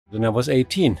When I was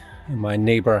 18, my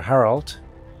neighbor Harold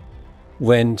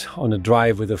went on a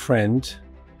drive with a friend.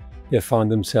 They found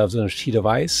themselves on a sheet of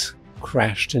ice,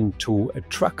 crashed into a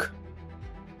truck,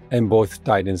 and both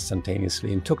died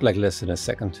instantaneously. It took like less than a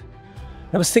second.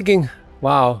 I was thinking,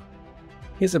 wow,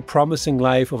 here's a promising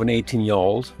life of an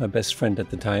 18-year-old, my best friend at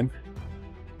the time,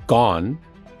 gone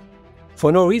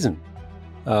for no reason.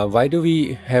 Why do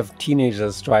we have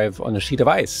teenagers drive on a sheet of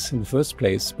ice in the first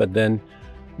place? But then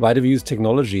why do we use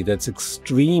technology that's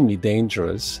extremely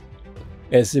dangerous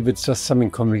as if it's just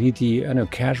something completely,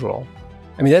 casual?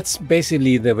 I mean, that's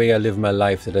basically the way I live my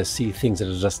life, that I see things that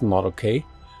are just not okay.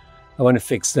 I want to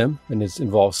fix them. When it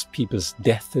involves people's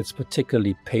death, it's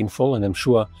particularly painful. And I'm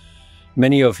sure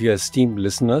many of your esteemed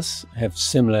listeners have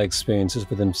similar experiences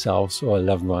with themselves or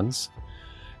loved ones.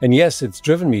 And yes, it's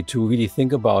driven me to really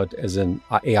think about, as an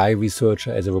AI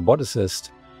researcher, as a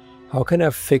roboticist, how can I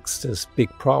fix this big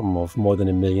problem of more than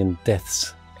 1 million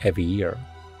deaths every year?